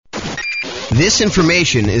This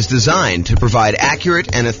information is designed to provide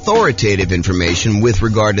accurate and authoritative information with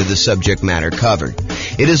regard to the subject matter covered.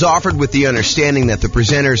 It is offered with the understanding that the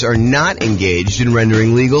presenters are not engaged in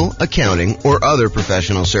rendering legal, accounting, or other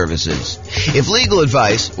professional services. If legal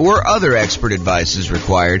advice or other expert advice is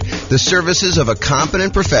required, the services of a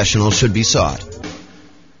competent professional should be sought.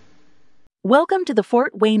 Welcome to the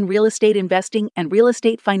Fort Wayne Real Estate Investing and Real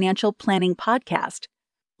Estate Financial Planning Podcast.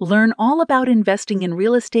 Learn all about investing in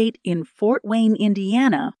real estate in Fort Wayne,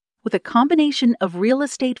 Indiana, with a combination of real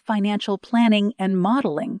estate financial planning and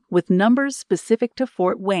modeling with numbers specific to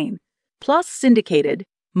Fort Wayne, plus syndicated,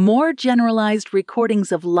 more generalized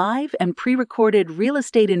recordings of live and pre-recorded real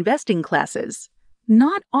estate investing classes,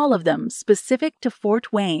 not all of them specific to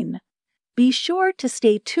Fort Wayne. Be sure to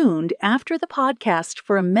stay tuned after the podcast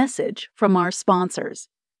for a message from our sponsors.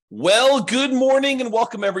 Well, good morning and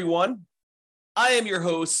welcome, everyone. I am your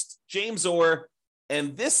host, James Orr,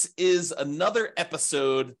 and this is another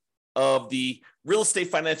episode of the Real Estate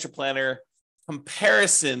Financial Planner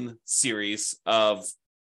comparison series of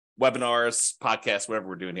webinars, podcasts, whatever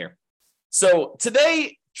we're doing here. So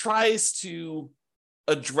today tries to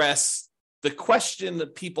address the question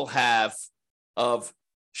that people have of,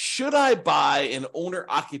 should I buy an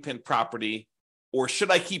owner-occupant property or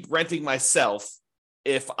should I keep renting myself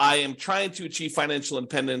if I am trying to achieve financial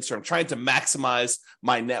independence or I'm trying to maximize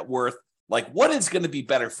my net worth? Like, what is going to be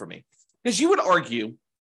better for me? Because you would argue,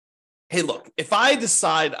 hey, look, if I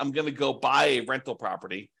decide I'm going to go buy a rental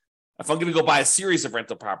property, if I'm going to go buy a series of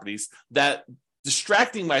rental properties, that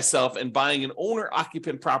distracting myself and buying an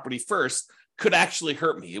owner-occupant property first could actually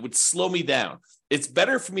hurt me. It would slow me down. It's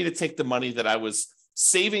better for me to take the money that I was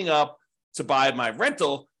saving up to buy my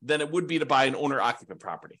rental than it would be to buy an owner-occupant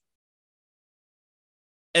property.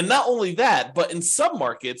 And not only that, but in some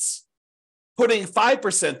markets, putting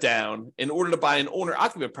 5% down in order to buy an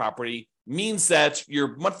owner-occupant property means that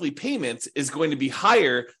your monthly payment is going to be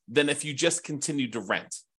higher than if you just continued to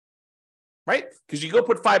rent, right? Because you go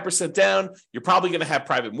put 5% down, you're probably going to have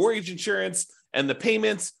private mortgage insurance, and the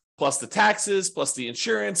payments plus the taxes plus the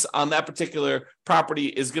insurance on that particular property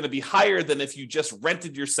is going to be higher than if you just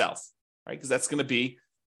rented yourself, right? Because that's going to be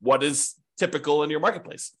what is typical in your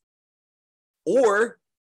marketplace. Or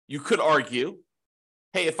you could argue,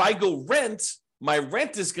 hey, if I go rent, my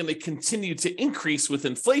rent is going to continue to increase with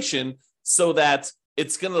inflation so that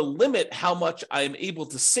it's going to limit how much I'm able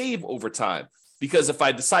to save over time. Because if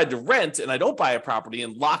I decide to rent and I don't buy a property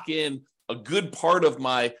and lock in a good part of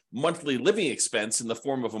my monthly living expense in the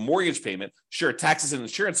form of a mortgage payment, sure, taxes and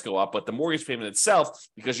insurance go up, but the mortgage payment itself,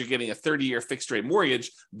 because you're getting a 30-year fixed rate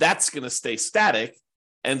mortgage, that's going to stay static.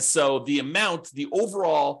 And so the amount, the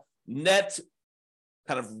overall net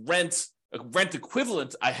kind of rent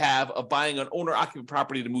equivalent I have of buying an owner-occupant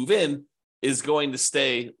property to move in is going to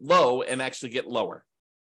stay low and actually get lower.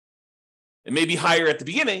 It may be higher at the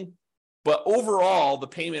beginning, but overall, the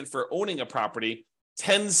payment for owning a property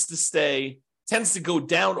tends to go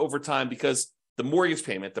down over time because the mortgage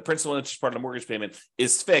payment, the principal and interest part of the mortgage payment,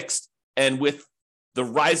 is fixed. And with the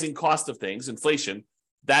rising cost of things, inflation,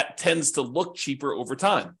 that tends to look cheaper over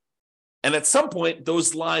time. And at some point,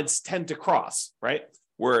 those lines tend to cross, right?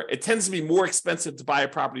 Where it tends to be more expensive to buy a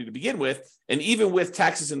property to begin with. And even with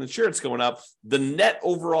taxes and insurance going up, the net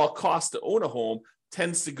overall cost to own a home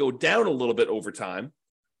tends to go down a little bit over time.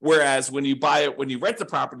 Whereas when you rent the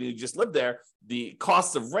property and you just live there, the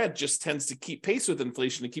cost of rent just tends to keep pace with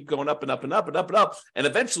inflation and keep going up and up and up and up and up. And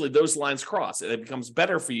eventually those lines cross and it becomes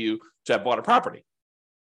better for you to have bought a property.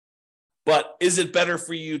 But is it better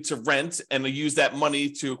for you to rent and to use that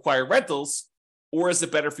money to acquire rentals? Or is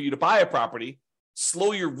it better for you to buy a property,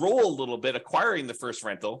 slow your roll a little bit, acquiring the first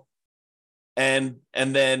rental, and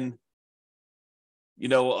then,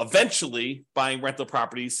 eventually buying rental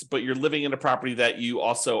properties, but you're living in a property that you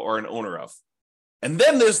also are an owner of? And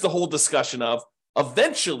then there's the whole discussion of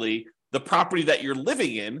eventually the property that you're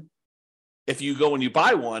living in, if you go and you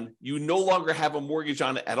buy one, you no longer have a mortgage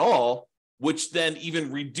on it at all, which then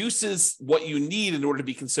even reduces what you need in order to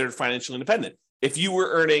be considered financially independent. If you were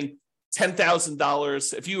earning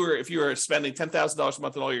 $10,000, if you were spending $10,000 a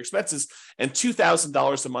month on all your expenses and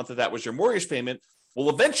 $2,000 a month of that was your mortgage payment, well,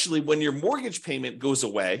 eventually when your mortgage payment goes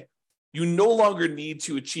away, you no longer need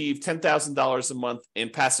to achieve $10,000 a month in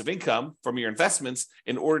passive income from your investments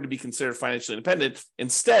in order to be considered financially independent.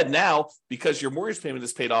 Instead, now, because your mortgage payment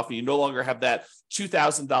is paid off and you no longer have that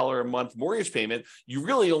 $2,000 a month mortgage payment, you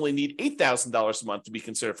really only need $8,000 a month to be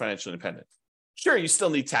considered financially independent. Sure, you still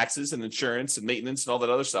need taxes and insurance and maintenance and all that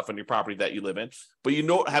other stuff on your property that you live in, but you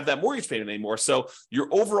don't have that mortgage payment anymore. So your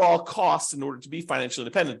overall cost in order to be financially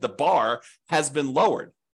independent, the bar has been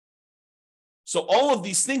lowered. So all of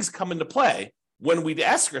these things come into play when we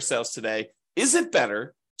ask ourselves today, is it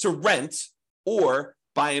better to rent or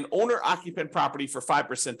buy an owner-occupant property for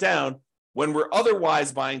 5% down when we're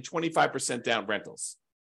otherwise buying 25% down rentals?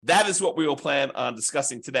 That is what we will plan on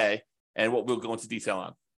discussing today and what we'll go into detail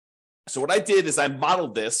on. So what I did is I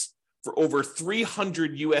modeled this for over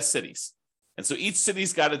 300 US cities. And so each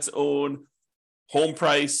city's got its own home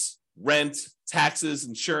price, rent, taxes,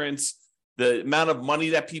 insurance. The amount of money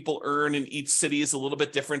that people earn in each city is a little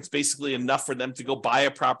bit different. It's basically enough for them to go buy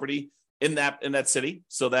a property in that city,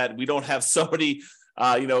 so that we don't have somebody,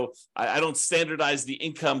 I don't standardize the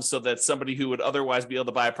income so that somebody who would otherwise be able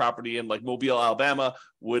to buy a property in like Mobile, Alabama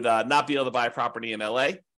would not be able to buy a property in LA.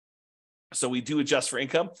 So we do adjust for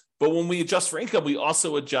income. But when we adjust for income, we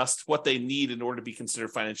also adjust what they need in order to be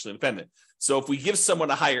considered financially independent. So if we give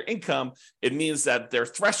someone a higher income, it means that their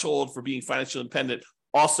threshold for being financially independent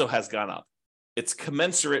also has gone up. It's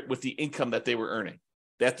commensurate with the income that they were earning.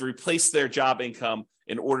 They have to replace their job income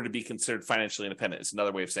in order to be considered financially independent. It's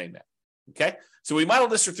another way of saying that. Okay. So we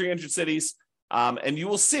modeled this for 300 cities, and you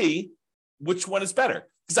will see which one is better.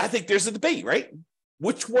 Because I think there's a debate, right?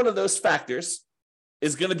 Which one of those factors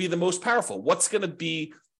is going to be the most powerful? What's going to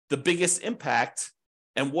be the biggest impact,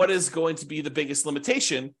 and what is going to be the biggest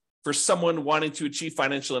limitation for someone wanting to achieve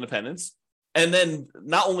financial independence? And then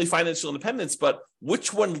not only financial independence, but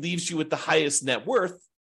which one leaves you with the highest net worth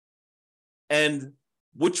and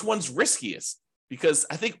which one's riskiest? Because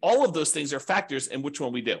I think all of those things are factors in which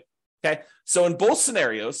one we do. Okay. So in both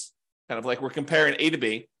scenarios, kind of like we're comparing A to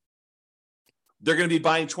B, they're going to be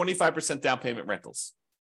buying 25% down payment rentals.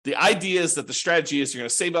 The idea is that the strategy is you're going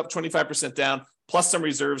to save up 25% down plus some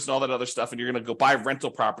reserves and all that other stuff, and you're going to go buy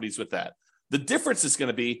rental properties with that. The difference is going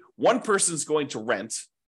to be one person's going to rent.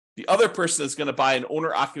 The other person is going to buy an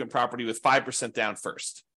owner-occupant property with 5% down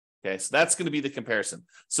first. Okay, so that's going to be the comparison.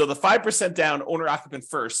 So the 5% down owner-occupant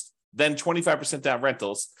first, then 25% down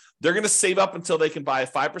rentals. They're going to save up until they can buy a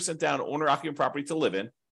 5% down owner-occupant property to live in.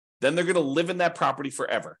 Then they're going to live in that property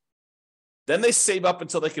forever. Then they save up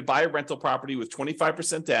until they could buy a rental property with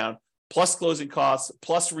 25% down, plus closing costs,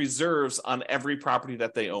 plus reserves on every property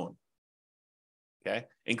that they own. Okay,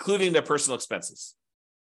 including their personal expenses.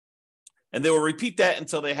 And they will repeat that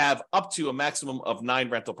until they have up to a maximum of 9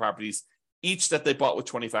 rental properties, each that they bought with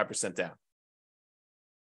 25% down.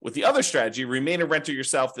 With the other strategy, remain a renter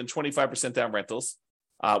yourself, then 25% down rentals,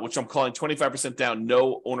 which I'm calling 25% down,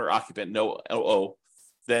 no owner-occupant, no OO.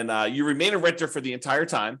 Then you remain a renter for the entire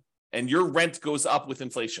time, and your rent goes up with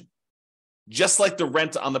inflation, just like the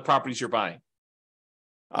rent on the properties you're buying.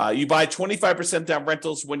 You buy 25% down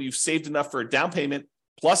rentals when you've saved enough for a down payment,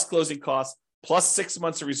 plus closing costs, plus 6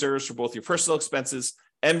 months of reserves for both your personal expenses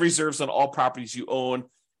and reserves on all properties you own.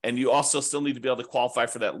 And you also still need to be able to qualify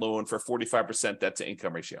for that loan for 45% debt to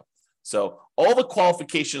income ratio. So all the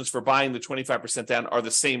qualifications for buying the 25% down are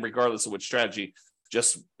the same regardless of which strategy.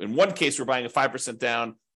 Just in one case, we're buying a 5%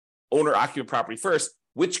 down owner-occupant property first,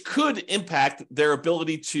 which could impact their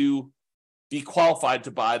ability to be qualified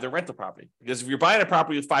to buy the rental property. Because if you're buying a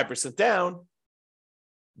property with 5% down,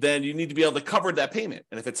 then you need to be able to cover that payment.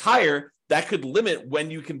 And if it's higher, that could limit when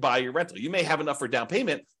you can buy your rental. You may have enough for down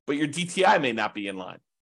payment, but your DTI may not be in line.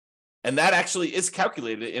 And that actually is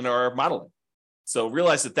calculated in our modeling. So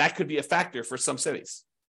realize that that could be a factor for some cities.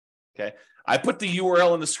 Okay. I put the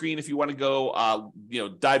URL on the screen if you want to go,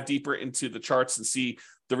 dive deeper into the charts and see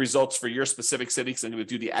the results for your specific city, because I'm going to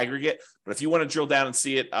do the aggregate. But if you want to drill down and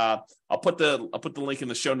see it, I'll put the link in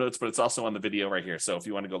the show notes, but it's also on the video right here. So if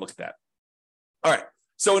you want to go look at that. All right.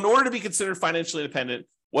 So in order to be considered financially independent,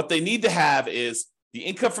 what they need to have is the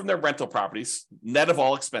income from their rental properties, net of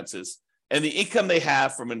all expenses, and the income they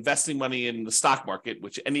have from investing money in the stock market,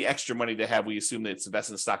 which any extra money they have, we assume that it's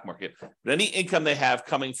invested in the stock market. But any income they have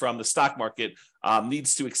coming from the stock market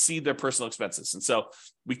needs to exceed their personal expenses. And so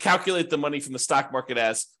we calculate the money from the stock market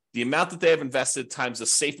as the amount that they have invested times a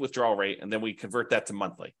safe withdrawal rate, and then we convert that to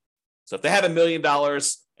monthly. So if they had $1 million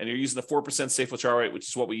and you're using the 4% safe withdrawal rate, which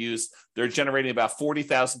is what we use, they're generating about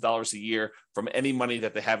 $40,000 a year from any money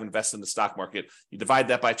that they have invested in the stock market. You divide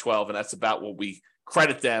that by 12, and that's about what we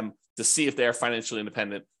credit them to see if they are financially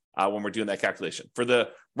independent when we're doing that calculation. For the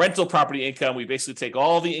rental property income, we basically take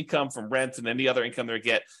all the income from rent and any other income they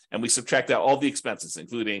get, and we subtract out all the expenses,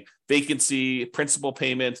 including vacancy, principal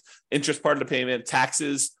payment, interest part of the payment,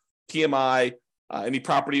 taxes, PMI, any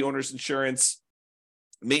property owner's insurance,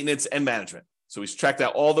 maintenance, and management. So we subtract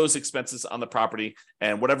out all those expenses on the property,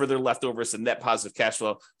 and whatever they're left over is a net positive cash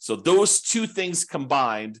flow. So those two things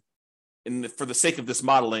combined, for the sake of this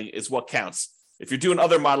modeling, is what counts. If you're doing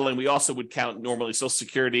other modeling, we also would count normally Social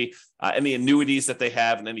Security, any annuities that they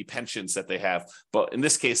have, and any pensions that they have. But in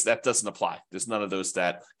this case, that doesn't apply. There's none of those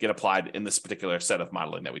that get applied in this particular set of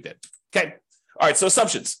modeling that we did. Okay. All right. So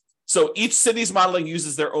assumptions. So each city's modeling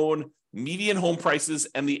uses their own median home prices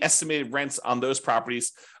and the estimated rents on those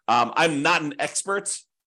properties. I'm not an expert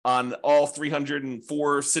on all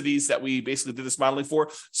 304 cities that we basically did this modeling for.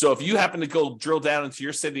 So if you happen to go drill down into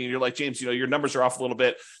your city and you're like, James, your numbers are off a little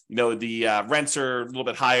bit, the rents are a little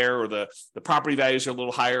bit higher, or the property values are a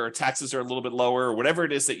little higher, or taxes are a little bit lower, or whatever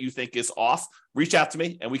it is that you think is off, reach out to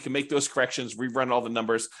me and we can make those corrections, rerun all the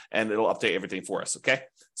numbers, and it'll update everything for us. Okay.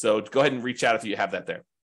 So go ahead and reach out if you have that there.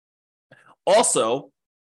 Also,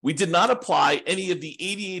 we did not apply any of the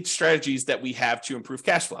 88 strategies that we have to improve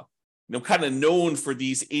cash flow. Kind of known for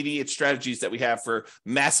these 88 strategies that we have for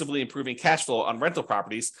massively improving cash flow on rental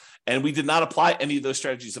properties. And we did not apply any of those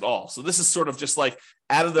strategies at all. So this is sort of just like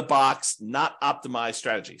out of the box, not optimized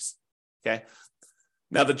strategies. Okay.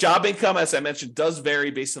 Now the job income, as I mentioned, does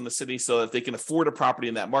vary based on the city so that they can afford a property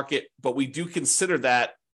in that market. But we do consider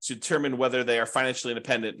that to determine whether they are financially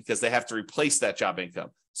independent, because they have to replace that job income.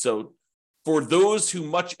 So for those who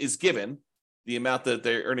much is given, the amount that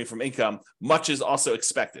they're earning from income, much is also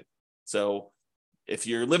expected. So if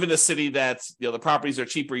you live in a city that the properties are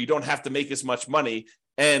cheaper, you don't have to make as much money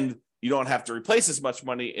and you don't have to replace as much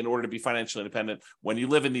money in order to be financially independent. When you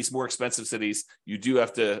live in these more expensive cities, you do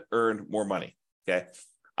have to earn more money. Okay.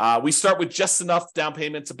 We start with just enough down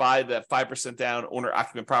payment to buy the 5% down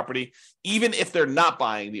owner-occupant property. Even if they're not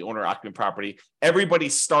buying the owner-occupant property, everybody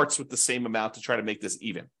starts with the same amount to try to make this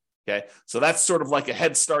even. Okay. So that's sort of like a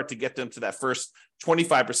head start to get them to that first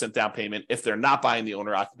 25% down payment if they're not buying the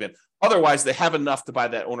owner-occupant. Otherwise, they have enough to buy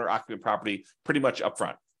that owner-occupant property pretty much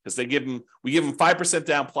upfront, because we give them 5%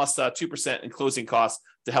 down plus 2% in closing costs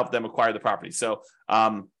to help them acquire the property. So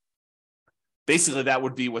basically, that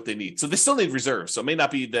would be what they need. So they still need reserves. So it may not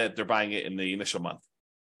be that they're buying it in the initial month.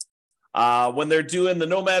 When they're doing the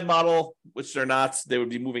nomad model, which they're not, they would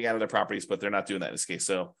be moving out of their properties, but they're not doing that in this case.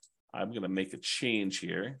 So I'm going to make a change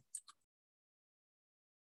here.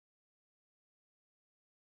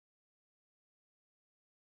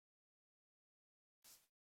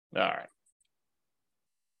 All right.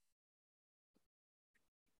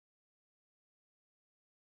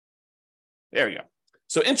 There we go.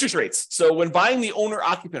 So interest rates. So when buying the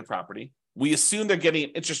owner-occupant property, we assume they're getting an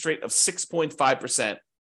interest rate of 6.5%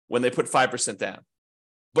 when they put 5% down.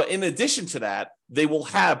 But in addition to that, they will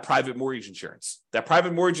have private mortgage insurance. That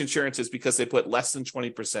private mortgage insurance is because they put less than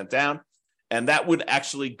 20% down, and that would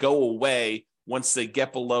actually go away once they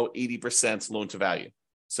get below 80% loan to value.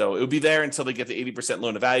 So it would be there until they get to 80%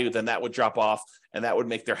 loan to value, then that would drop off, and that would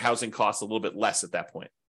make their housing costs a little bit less at that point.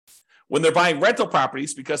 When they're buying rental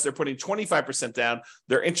properties, because they're putting 25% down,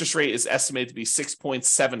 their interest rate is estimated to be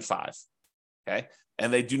 6.75, okay?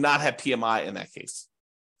 And they do not have PMI in that case.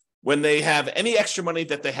 When they have any extra money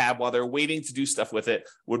that they have while they're waiting to do stuff with it,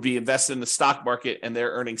 would be invested in the stock market, and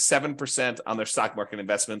they're earning 7% on their stock market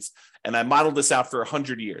investments. And I modeled this out for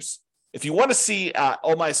 100 years. If you want to see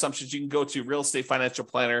all my assumptions, you can go to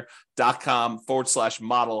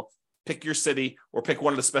realestatefinancialplanner.com/model, pick your city or pick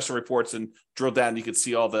one of the special reports and drill down. You can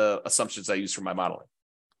see all the assumptions I use for my modeling.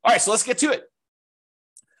 All right, so let's get to it.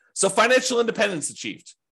 So financial independence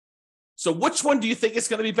achieved. So which one do you think is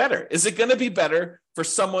going to be better? Is it going to be better for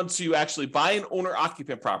someone to actually buy an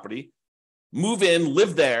owner-occupant property, move in,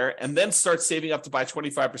 live there, and then start saving up to buy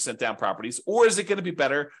 25% down properties? Or is it going to be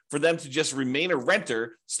better for them to just remain a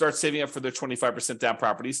renter, start saving up for their 25% down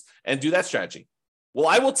properties, and do that strategy? Well,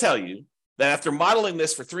 I will tell you that after modeling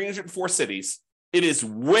this for 304 cities, it is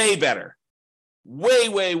way better,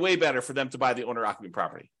 way better for them to buy the owner-occupant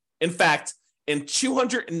property. In fact, in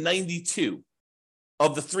 292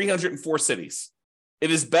 of the 304 cities,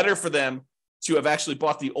 it is better for them to have actually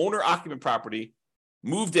bought the owner-occupant property,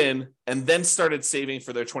 moved in, and then started saving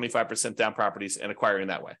for their 25% down properties and acquiring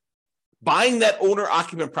that way. Buying that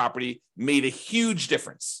owner-occupant property made a huge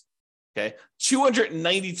difference. Okay,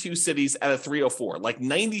 292 cities out of 304, like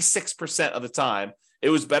 96% of the time, it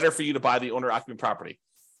was better for you to buy the owner-occupant property.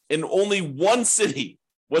 In only one city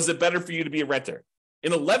was it better for you to be a renter.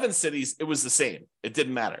 In 11 cities, it was the same. It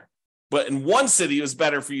didn't matter. But in one city, it was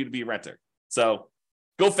better for you to be a renter. So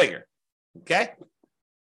go figure. Okay.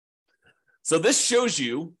 So this shows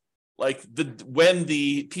you like when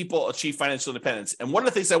the people achieve financial independence. And one of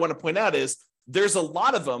the things I want to point out is there's a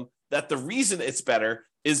lot of them that the reason it's better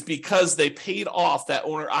is because they paid off that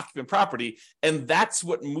owner-occupant property, and that's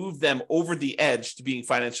what moved them over the edge to being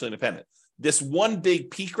financially independent. This one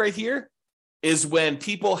big peak right here is when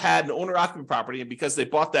people had an owner-occupant property, and because they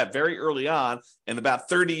bought that very early on, and about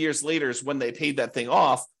 30 years later is when they paid that thing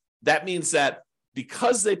off, that means that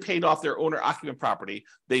because they paid off their owner-occupant property,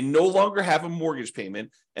 they no longer have a mortgage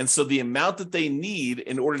payment, and so the amount that they need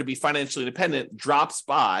in order to be financially independent drops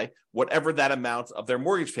by whatever that amount of their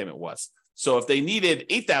mortgage payment was. So if they needed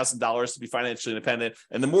 $8,000 to be financially independent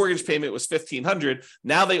and the mortgage payment was $1,500,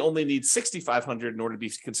 now they only need $6,500 in order to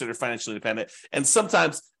be considered financially independent. And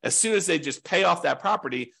sometimes as soon as they just pay off that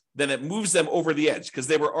property, then it moves them over the edge because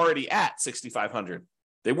they were already at $6,500.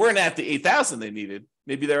 They weren't at the $8,000 they needed.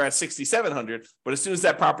 Maybe they're at $6,700, but as soon as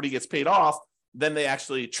that property gets paid off, then they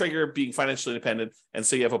actually trigger being financially independent. And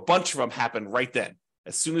so you have a bunch of them happen right then,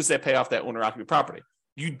 as soon as they pay off that owner-occupant property.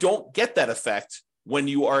 You don't get that effect when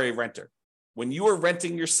you are a renter. When you are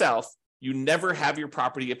renting yourself, you never have your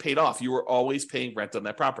property get paid off. You are always paying rent on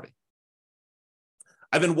that property.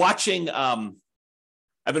 I've been watching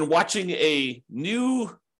a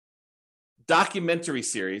new documentary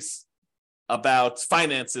series about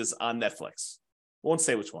finances on Netflix. I won't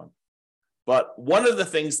say which one, but one of the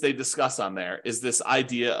things they discuss on there is this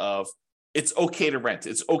idea of it's okay to rent.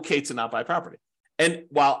 It's okay to not buy property. And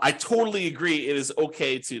while I totally agree it is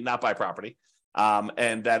okay to not buy property,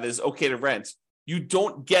 and that is okay to rent, you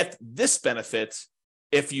don't get this benefit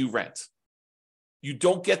if you rent. You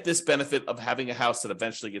don't get this benefit of having a house that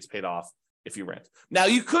eventually gets paid off if you rent. Now,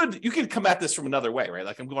 you could come at this from another way, right?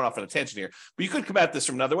 Like I'm going off on a tangent here, but you could come at this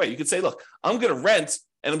from another way. You could say, look, I'm going to rent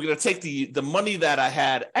and I'm going to take the money that I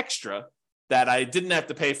had extra that I didn't have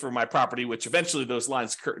to pay for my property, which eventually those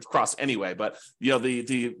lines cross anyway. But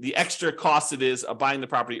the extra cost it is of buying the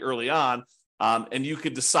property early on, and you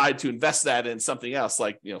could decide to invest that in something else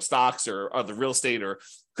like stocks or other real estate or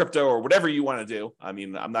crypto or whatever you want to do. I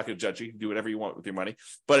mean, I'm not going to judge you. You can do whatever you want with your money.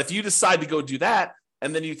 But if you decide to go do that,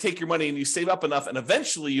 and then you take your money and you save up enough, and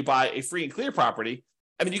eventually you buy a free and clear property,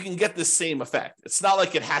 I mean, you can get the same effect. It's not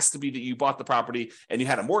like it has to be that you bought the property and you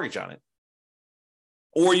had a mortgage on it.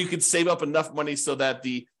 Or you could save up enough money so that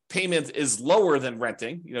the payment is lower than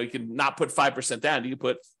renting. You can not put 5% down. You can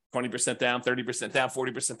put 20% down, 30% down,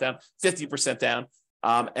 40% down, 50% down,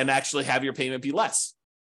 and actually have your payment be less.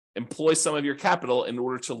 Employ some of your capital in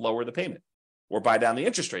order to lower the payment, or buy down the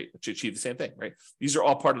interest rate to achieve the same thing, right? These are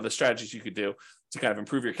all part of the strategies you could do to kind of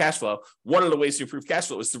improve your cash flow. One of the ways to improve cash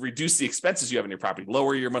flow is to reduce the expenses you have in your property,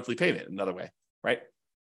 lower your monthly payment, another way, right?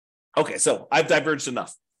 Okay, so I've diverged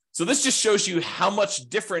enough. So this just shows you how much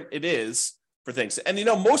different it is for things. And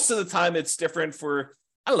most of the time it's different for,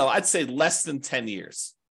 I'd say less than 10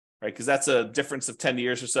 years, right? Because that's a difference of 10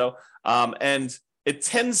 years or so. And it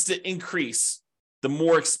tends to increase the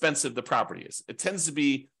more expensive the property is. It tends to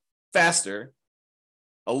be faster,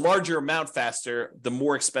 a larger amount faster, the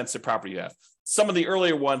more expensive property you have. Some of the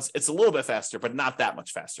earlier ones, it's a little bit faster, but not that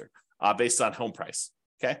much faster based on home price,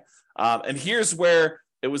 okay? And here's where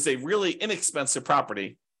it was a really inexpensive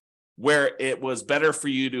property where it was better for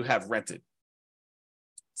you to have rented.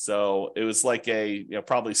 So it was like a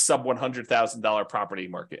probably sub $100,000 property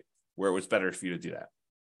market where it was better for you to do that.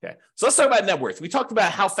 Okay, so let's talk about net worth. We talked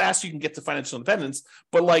about how fast you can get to financial independence,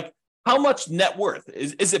 but how much net worth?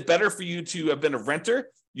 Is it better for you to have been a renter?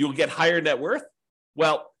 You'll get higher net worth?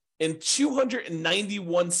 Well, in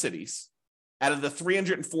 291 cities out of the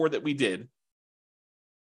 304 that we did,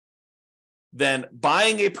 then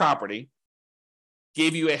buying a property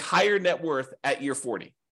gave you a higher net worth at year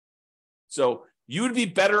 40. So you would be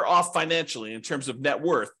better off financially in terms of net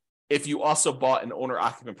worth if you also bought an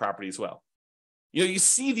owner-occupant property as well. You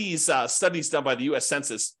see these studies done by the U.S.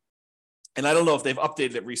 Census, and I don't know if they've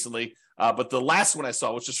updated it recently, but the last one I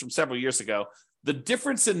saw, which is from several years ago, the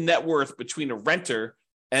difference in net worth between a renter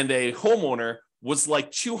and a homeowner was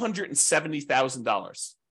like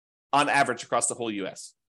 $270,000 on average across the whole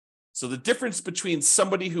U.S. So the difference between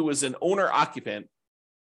somebody who was an owner-occupant,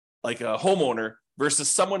 like a homeowner, versus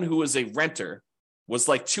someone who was a renter was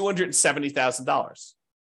like $270,000.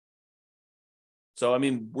 So,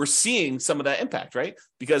 we're seeing some of that impact, right?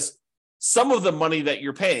 Because some of the money that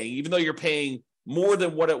you're paying, even though you're paying more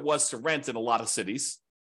than what it was to rent in a lot of cities,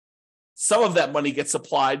 some of that money gets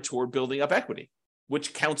applied toward building up equity,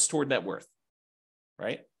 which counts toward net worth,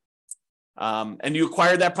 right? And you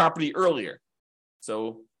acquired that property earlier.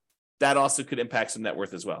 So that also could impact some net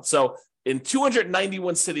worth as well. So in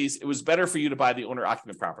 291 cities, it was better for you to buy the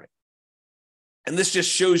owner-occupant property. And this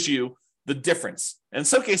just shows you the difference. And in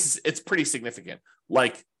some cases, it's pretty significant,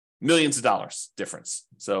 like millions of dollars difference.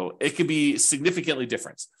 So it could be significantly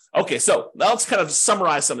different. Okay, so now let's kind of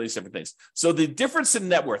summarize some of these different things. So the difference in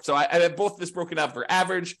net worth. So I have both this broken out for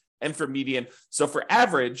average and for median. So for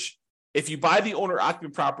average, if you buy the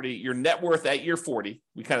owner-occupant property, your net worth at year 40,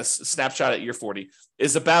 we kind of snapshot at year 40,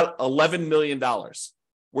 is about $11 million,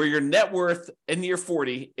 where your net worth in year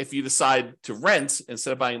 40, if you decide to rent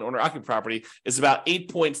instead of buying an owner-occupant property, is about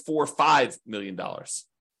 $8.45 million.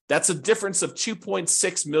 That's a difference of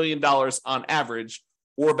 $2.6 million on average,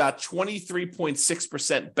 or about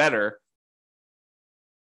 23.6% better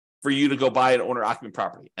for you to go buy an owner-occupant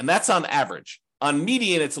property. And that's on average. On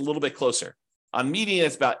median, it's a little bit closer. On median,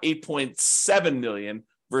 it's about 8.7 million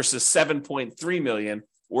versus 7.3 million,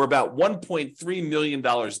 or about $1.3 million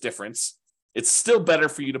difference. It's still better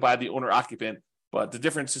for you to buy the owner-occupant, but the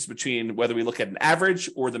difference is between whether we look at an average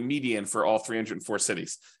or the median for all 304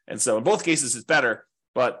 cities. And so in both cases, it's better,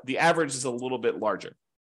 but the average is a little bit larger.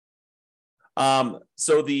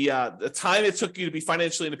 So the time it took you to be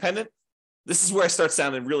financially independent, this is where I start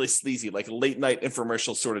sounding really sleazy, like a late night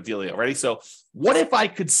infomercial sort of dealio. Ready? So what if I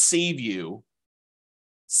could save you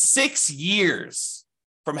 6 years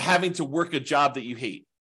from having to work a job that you hate?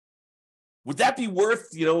 Would that be worth,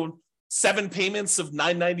 7 payments of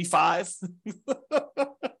 $995?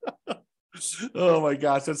 Oh my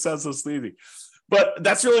gosh, that sounds so sleazy. But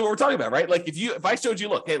that's really what we're talking about, right? Like if I showed you,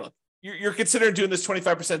 look, you're considering doing this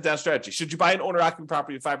 25% down strategy. Should you buy an owner-occupant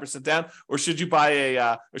property at 5% down, or should you buy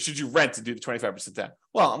or should you rent to do the 25% down?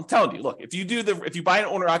 Well, I'm telling you, look, if you buy an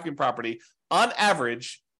owner-occupant property, on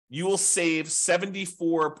average, you will save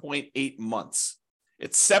 74.8 months.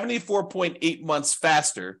 It's 74.8 months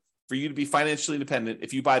faster for you to be financially independent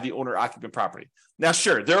if you buy the owner-occupant property. Now,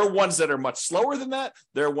 sure, there are ones that are much slower than that.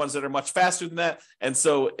 There are ones that are much faster than that. And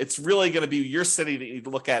so it's really going to be your city that you need to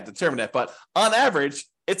look at and determine that. But on average,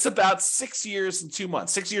 it's about 6 years and 2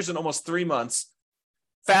 months, 6 years and almost 3 months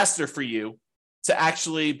faster for you to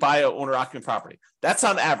actually buy an owner-occupant property. That's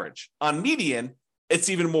on average. On median, it's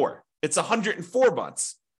even more. It's 104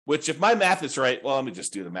 months. Which, if my math is right, well, let me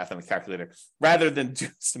just do the math on the calculator rather than do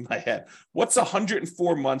this in my head. What's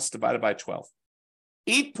 104 months divided by 12?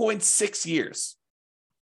 8.6 years.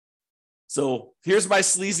 So here's my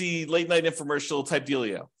sleazy late night infomercial type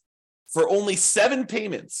dealio. For only 7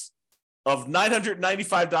 payments of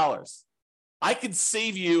 $995, I could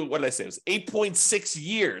save you, what did I say? It was 8.6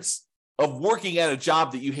 years of working at a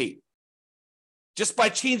job that you hate, just by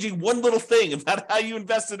changing one little thing about how you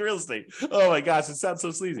invest in real estate. Oh my gosh, it sounds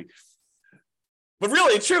so sleazy. But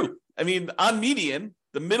really, it's true. I mean, on median,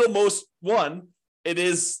 the middlemost one, it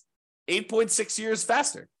is 8.6 years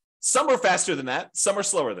faster. Some are faster than that. Some are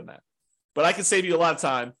slower than that. But I can save you a lot of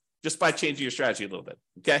time just by changing your strategy a little bit.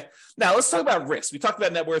 Okay. Now let's talk about risk. We talked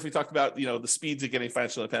about net worth. We talked about, the speeds of getting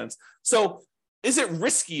financial independence. So is it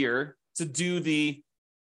riskier to do the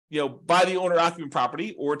buy the owner-occupant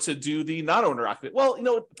property or to do the non-owner-occupant?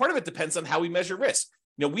 Well, part of it depends on how we measure risk.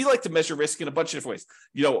 We like to measure risk in a bunch of different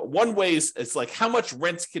ways. One way is it's like how much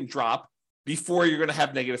rent can drop before you're going to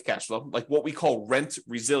have negative cash flow, like what we call rent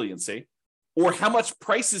resiliency, or how much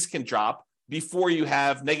prices can drop before you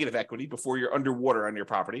have negative equity, before you're underwater on your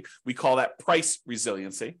property. We call that price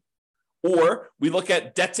resiliency. Or we look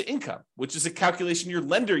at debt to income, which is a calculation your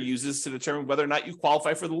lender uses to determine whether or not you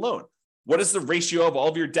qualify for the loan. What is the ratio of all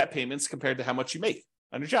of your debt payments compared to how much you make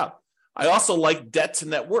on your job? I also like debt to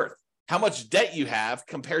net worth, how much debt you have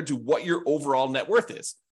compared to what your overall net worth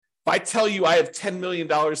is. If I tell you I have $10 million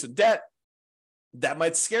in debt, that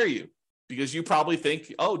might scare you because you probably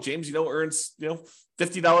think, oh, James, earns,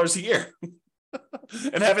 $50 a year.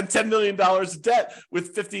 And having $10 million of debt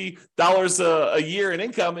with $50 a year in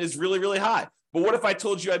income is really, really high. But what if I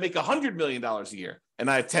told you I make $100 million a year and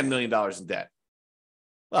I have $10 million in debt?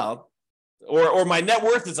 Well, or my net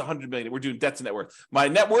worth is $100 million. We're doing debt to net worth. My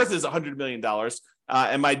net worth is $100 million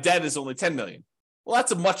and my debt is only $10 million. Well,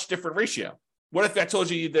 that's a much different ratio. What if I told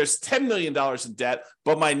you there's $10 million in debt,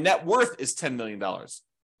 but my net worth is $10 million?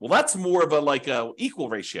 Well, that's more of a equal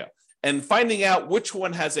ratio. And finding out which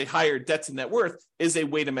one has a higher debt to net worth is a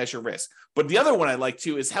way to measure risk. But the other one I like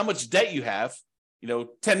too is how much debt you have,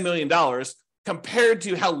 $10 million compared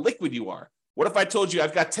to how liquid you are. What if I told you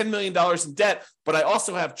I've got $10 million in debt, but I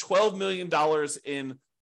also have $12 million in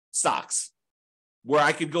stocks where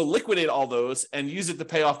I could go liquidate all those and use it to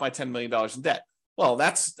pay off my $10 million in debt? Well,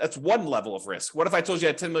 that's one level of risk. What if I told you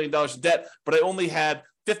I had $10 million in debt, but I only had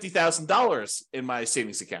 $50,000 in my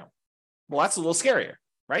savings account? Well, that's a little scarier,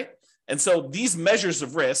 right? And so these measures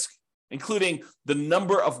of risk, including the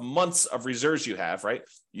number of months of reserves you have, right?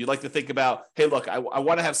 You like to think about, hey, look, I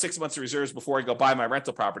want to have 6 months of reserves before I go buy my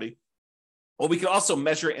rental property. Well, we can also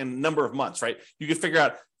measure in number of months, right? You can figure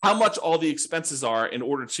out how much all the expenses are in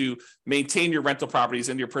order to maintain your rental properties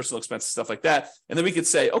and your personal expenses, stuff like that. And then we could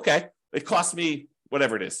say, okay, it cost me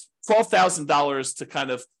whatever it is, $12,000 to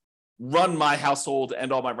kind of run my household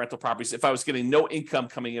and all my rental properties if I was getting no income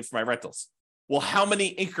coming in from my rentals? Well, how many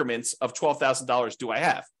increments of $12,000 do I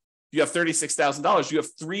have? You have $36,000. You have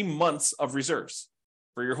 3 months of reserves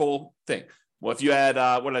for your whole thing. Well, if you had,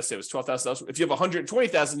 what did I say? It was $12,000. If you have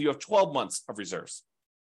 $120,000, you have 12 months of reserves.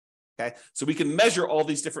 Okay. So we can measure all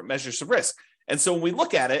these different measures of risk. And so when we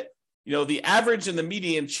look at it, the average and the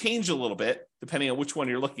median change a little bit depending on which one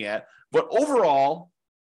you're looking at. But overall,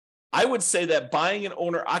 I would say that buying an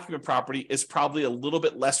owner-occupant property is probably a little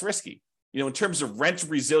bit less risky. In terms of rent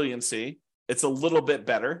resiliency, it's a little bit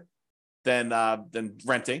better than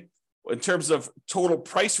renting. In terms of total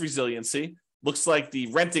price resiliency, looks like the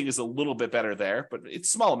renting is a little bit better there, but it's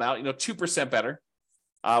a small amount, 2% better.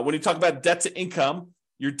 When you talk about debt to income,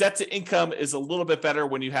 your debt to income is a little bit better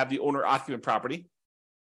when you have the owner-occupant property.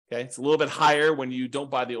 Okay, it's a little bit higher when you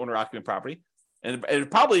don't buy the owner-occupant property. And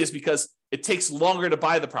it probably is because it takes longer to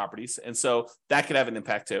buy the properties. And so that can have an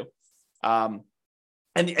impact too. And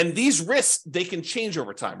these risks, they can change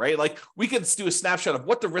over time, right? Like we could do a snapshot of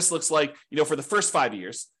what the risk looks like, for the first 5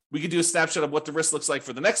 years. We could do a snapshot of what the risk looks like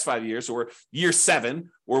for the next 5 years or year 7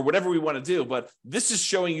 or whatever we want to do. But this is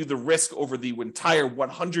showing you the risk over the entire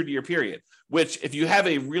 100-year period, which if you have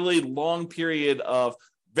a really long period of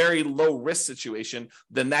very low risk situation,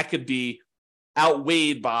 then that could be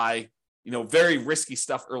outweighed by, very risky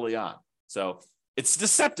stuff early on. So it's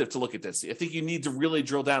deceptive to look at this. I think you need to really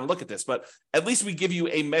drill down and look at this, but at least we give you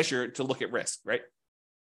a measure to look at risk, right?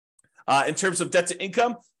 In terms of debt to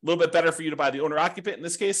income, a little bit better for you to buy the owner occupant in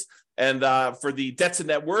this case. And for the debt to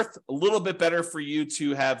net worth, a little bit better for you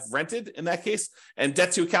to have rented in that case. And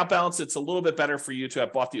debt to account balance, it's a little bit better for you to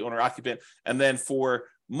have bought the owner occupant. And then for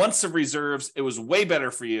months of reserves, it was way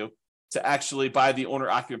better for you to actually buy the owner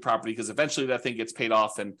occupant property because eventually that thing gets paid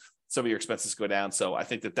off and some of your expenses go down. So I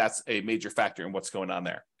think that that's a major factor in what's going on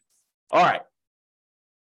there. All right.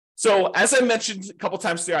 So as I mentioned a couple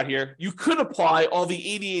times throughout here, you could apply all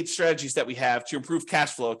the 88 strategies that we have to improve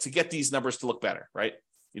cash flow to get these numbers to look better, right?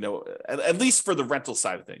 At least for the rental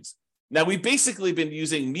side of things. Now, we've basically been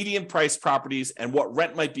using median price properties and what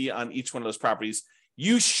rent might be on each one of those properties.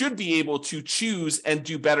 You should be able to choose and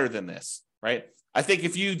do better than this, right? I think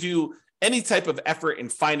if you do any type of effort in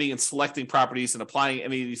finding and selecting properties and applying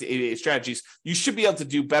any of these 88 strategies, you should be able to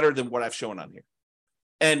do better than what I've shown on here.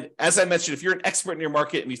 And as I mentioned, if you're an expert in your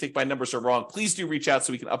market and you think my numbers are wrong, please do reach out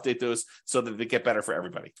so we can update those so that they get better for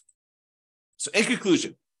everybody. So in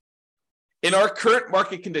conclusion, in our current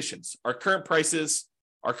market conditions, our current prices,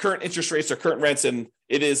 our current interest rates, our current rents, and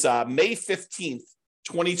it is May 15th,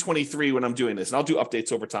 2023 when I'm doing this, and I'll do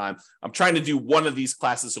updates over time. I'm trying to do one of these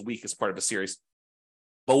classes a week as part of a series.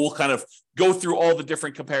 But we'll kind of go through all the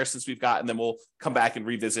different comparisons we've got, and then we'll come back and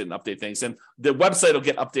revisit and update things. And the website will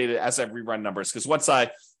get updated as I rerun numbers, because once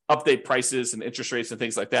I update prices and interest rates and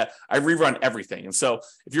things like that, I rerun everything. And so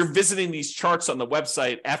if you're visiting these charts on the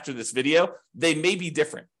website after this video, they may be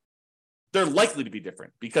different. They're likely to be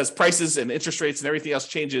different because prices and interest rates and everything else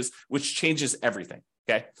changes, which changes everything.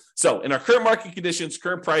 Okay. So in our current market conditions,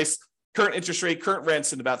 current price, current interest rate, current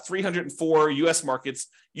rents in about 304 US markets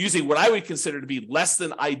using what I would consider to be less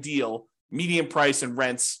than ideal median price and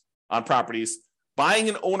rents on properties, buying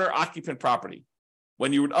an owner-occupant property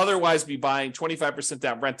when you would otherwise be buying 25%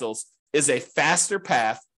 down rentals is a faster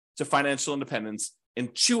path to financial independence in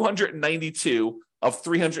 292 of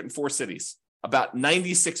 304 cities, about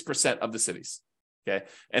 96% of the cities. Okay.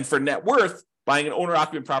 And for net worth, buying an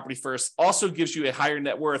owner-occupant property first also gives you a higher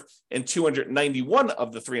net worth in 291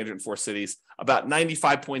 of the 304 cities, about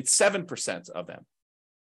 95.7% of them.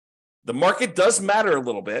 The market does matter a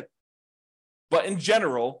little bit, but in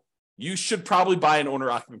general, you should probably buy an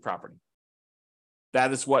owner-occupant property.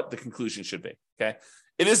 That is what the conclusion should be, okay?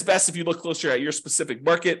 It is best if you look closer at your specific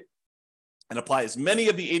market and apply as many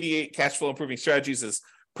of the 88 cash flow improving strategies as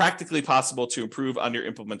practically possible to improve on your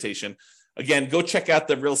implementation. Again, go check out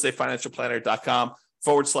the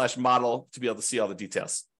realestateFinancialPlanner.com/model to be able to see all the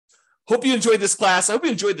details. Hope you enjoyed this class. I hope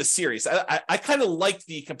you enjoyed this series. I kind of like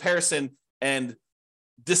the comparison and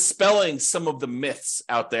dispelling some of the myths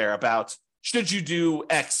out there about should you do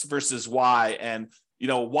X versus Y and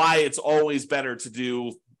why it's always better to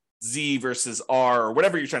do Z versus R or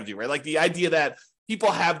whatever you're trying to do, right? Like the idea that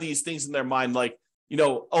people have these things in their mind like,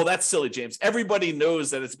 oh, that's silly, James. Everybody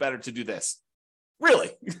knows that it's better to do this.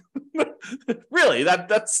 Really? Really?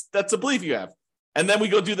 That's a belief you have. And then we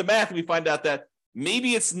go do the math and we find out that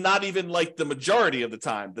maybe it's not even like the majority of the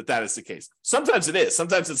time that is the case. Sometimes it is.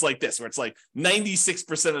 Sometimes it's like this, where it's like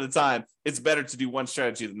 96% of the time, it's better to do one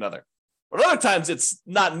strategy than another. But other times it's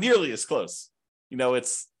not nearly as close.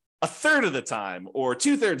 It's a third of the time, or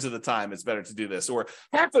 2/3 of the time it's better to do this, or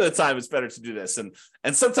half of the time it's better to do this. And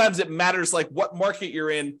sometimes it matters like what market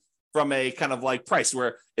you're in from a kind of like price,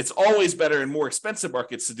 where it's always better in more expensive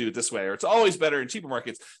markets to do it this way, or it's always better in cheaper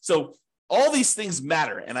markets. So all these things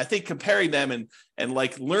matter. And I think comparing them and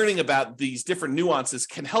like learning about these different nuances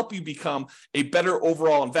can help you become a better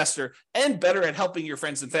overall investor and better at helping your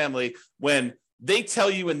friends and family when they tell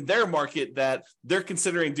you in their market that they're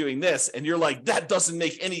considering doing this. And you're like, that doesn't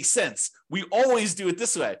make any sense. We always do it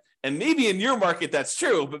this way. And maybe in your market, that's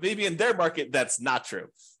true, but maybe in their market, that's not true.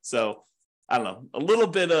 So I don't know, a little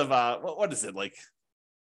bit of, what is it? Like,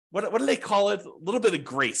 what do they call it? A little bit of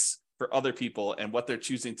grace for other people and what they're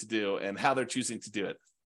choosing to do and how they're choosing to do it.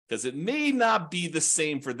 Because it may not be the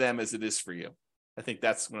same for them as it is for you. I think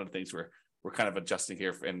that's one of the things we're kind of adjusting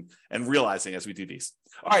here and realizing as we do these.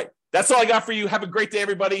 All right, that's all I got for you. Have a great day,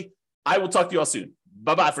 everybody. I will talk to you all soon.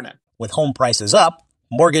 Bye-bye for now. With home prices up,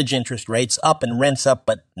 mortgage interest rates up, and rents up,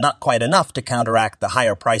 but not quite enough to counteract the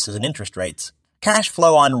higher prices and interest rates, cash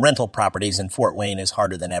flow on rental properties in Fort Wayne is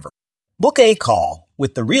harder than ever. Book a call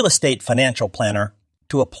with the Real Estate Financial Planner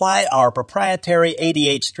to apply our proprietary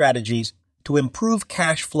 88 strategies to improve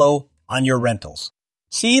cash flow on your rentals.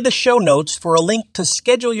 See the show notes for a link to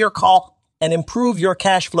schedule your call and improve your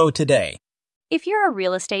cash flow today. If you're a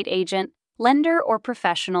real estate agent, lender, or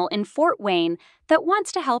professional in Fort Wayne that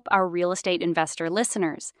wants to help our real estate investor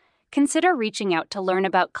listeners, consider reaching out to learn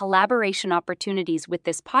about collaboration opportunities with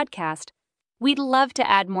this podcast. We'd love to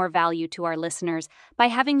add more value to our listeners by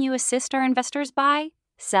having you assist our investors buy,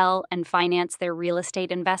 sell, and finance their real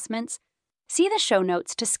estate investments. See the show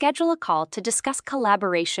notes to schedule a call to discuss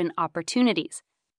collaboration opportunities.